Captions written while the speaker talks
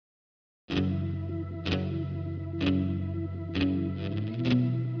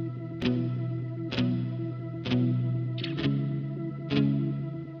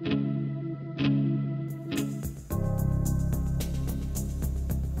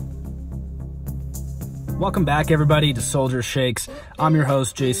Welcome back, everybody, to Soldier Shakes. I'm your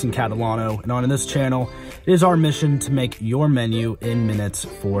host, Jason Catalano, and on this channel, it is our mission to make your menu in minutes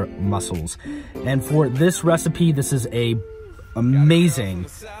for muscles. And for this recipe, this is a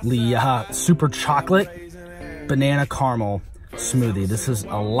amazingly super chocolate banana caramel smoothie. This is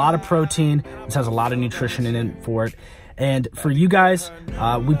a lot of protein. This has a lot of nutrition in it for it. And for you guys,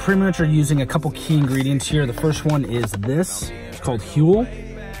 we pretty much are using a couple key ingredients here. The first one is this. It's called Huel.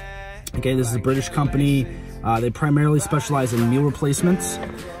 Okay, this is a British company. They primarily specialize in meal replacements.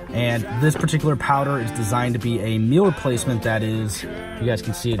 And this particular powder is designed to be a meal replacement that is, you guys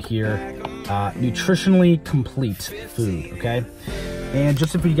can see it here, nutritionally complete food, okay? And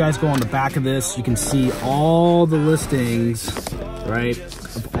just if you guys go on the back of this, you can see all the listings, right,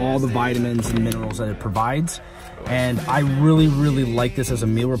 of all the vitamins and minerals that it provides. And I really like this as a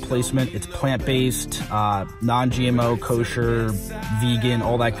meal replacement. It's plant-based, non-GMO, kosher, vegan,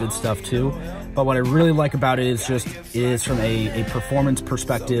 all that good stuff too. But what I really like about it is from a performance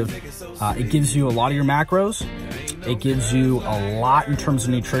perspective, it gives you a lot of your macros. It gives you a lot in terms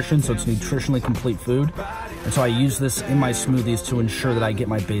of nutrition, so it's nutritionally complete food. And so I use this in my smoothies to ensure that I get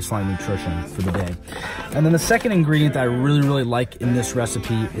my baseline nutrition for the day. And then the second ingredient that I really like in this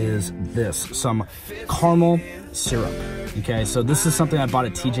recipe is this, some caramel syrup. Okay, so this is something I bought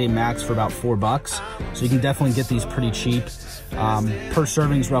at TJ Maxx for about $4. So you can definitely get these pretty cheap. Per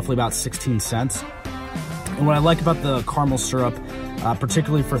serving is roughly about 16 cents. And what I like about the caramel syrup,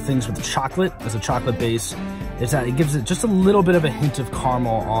 particularly for things with chocolate as a chocolate base, is that it gives it just a little bit of a hint of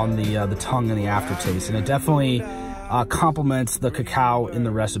caramel on the tongue and the aftertaste. And it definitely complements the cacao in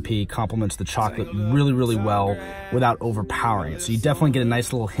the recipe, complements the chocolate really well without overpowering it. So you definitely get a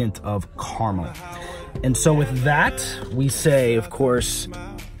nice little hint of caramel. And so with that, we say, of course,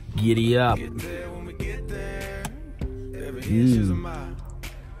 giddy up.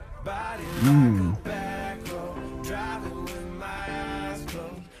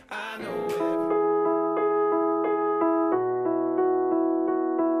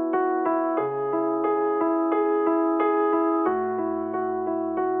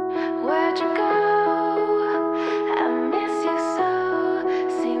 Where'd you go? I miss you so.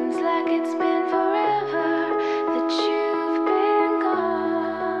 Seems like it's been forever that you've been gone.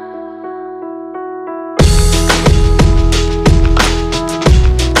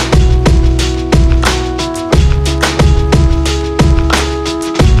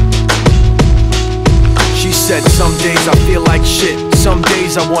 She said some days I feel like shit, some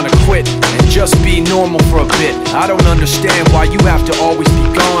days I wanna quit and just be normal for a bit. I don't understand why you have to always be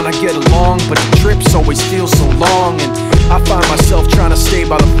gone. I get along, but the trips always feel so long. And I find myself trying to stay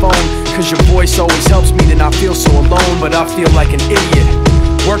by the phone, cause your voice always helps me to not feel so alone. But I feel like an idiot,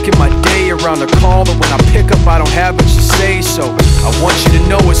 working my day around the call, but when I pick up I don't have much to say. So I want you to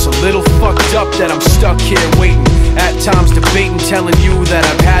know it's a little fucked up that I'm stuck here waiting, at times debating, telling you that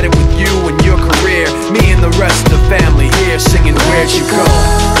I've had it with you and your career. Me and the rest of the family here singing Where'd You Go?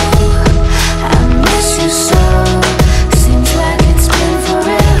 I miss you so. Seems like it's been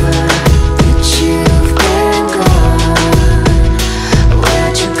forever that you've been gone.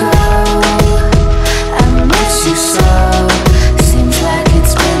 Where'd you go? I miss you so. Seems like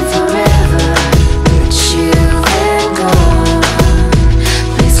it's been forever that you've been gone.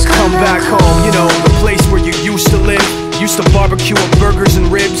 Please come Back home, you know, the place where you used to live. Used to barbecue up burgers and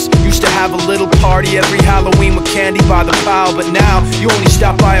ribs. Used to have a little party every Halloween with candy by the pile. But now, you only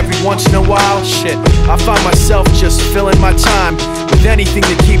stop by every once in a while. Shit, I find myself just filling my time with anything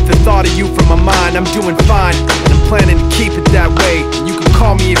to keep the thought of you from my mind. I'm doing fine, and I'm planning to keep it that way. You can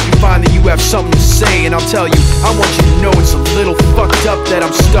call me if you find that you have something to say, and I'll tell you, I want you to know it's a little fucked up that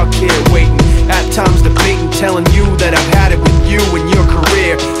I'm stuck here waiting, at times debating, telling you that I've had it with you and your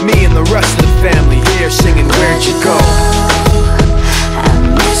career. Me and the rest of the family here singing Where'd You Go? I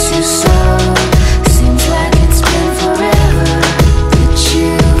miss you so. Seems like it's been forever that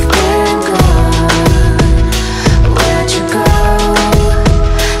you've been gone. Where'd you go?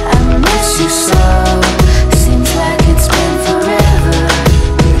 I miss you so. Seems like it's been forever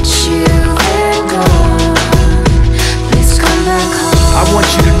that you've been gone. Please come back home. I want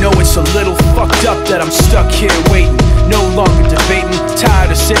you to know it's a little fucked up that I'm stuck here waiting,